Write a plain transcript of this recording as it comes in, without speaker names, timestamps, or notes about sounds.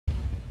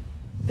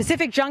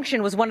Pacific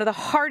Junction was one of the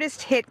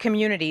hardest hit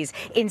communities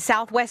in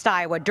southwest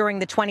Iowa during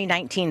the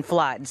 2019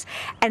 floods.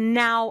 And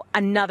now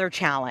another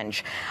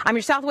challenge. I'm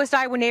your Southwest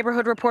Iowa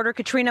neighborhood reporter,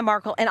 Katrina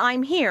Markle, and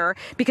I'm here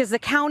because the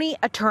county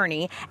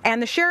attorney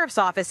and the sheriff's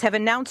office have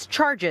announced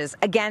charges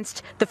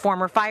against the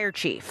former fire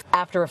chief.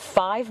 After a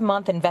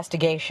 5-month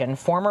investigation,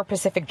 former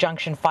Pacific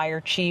Junction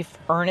Fire Chief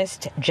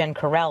Ernest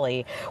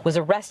Gencarelli was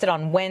arrested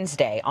on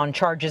Wednesday on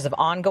charges of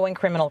ongoing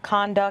criminal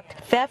conduct,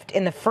 theft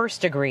in the first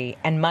degree,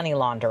 and money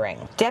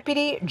laundering.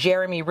 Deputy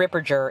Jeremy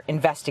Ripperger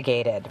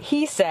investigated.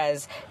 He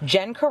says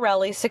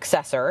Gencarelli's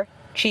successor,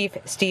 Chief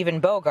Stephen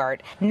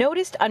Bogart,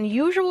 noticed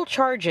unusual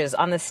charges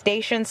on the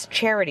station's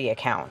charity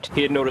account.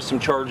 He had noticed some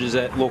charges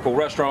at local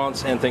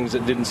restaurants and things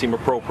that didn't seem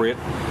appropriate.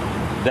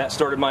 That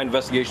started my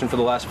investigation for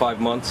the last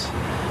 5 months.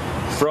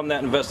 From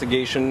that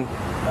investigation,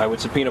 I would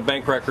subpoena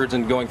bank records,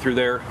 and going through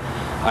there,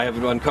 I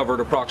have uncovered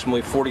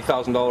approximately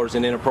 $40,000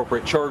 in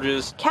inappropriate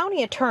charges.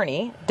 County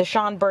Attorney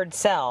Deshawn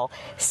Birdsell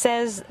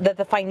says that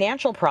the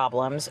financial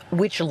problems,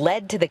 which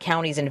led to the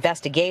county's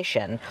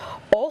investigation,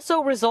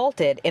 also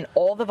resulted in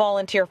all the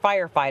volunteer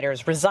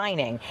firefighters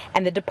resigning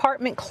and the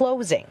department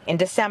closing in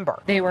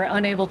December. They were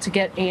unable to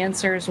get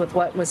answers with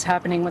what was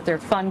happening with their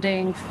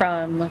funding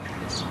from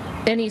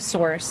any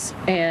source,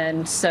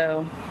 and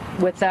so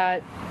with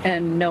that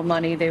and no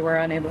money, they were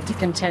unable to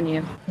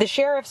continue. The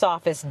sheriff's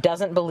office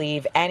doesn't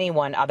believe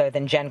anyone other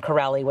than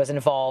Gencarelli was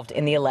involved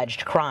in the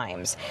alleged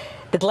crimes.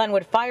 The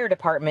Glenwood Fire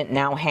Department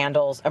now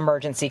handles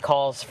emergency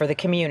calls for the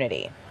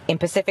community. In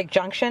Pacific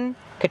Junction,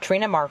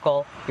 Katrina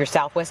Markle, your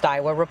Southwest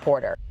Iowa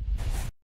reporter.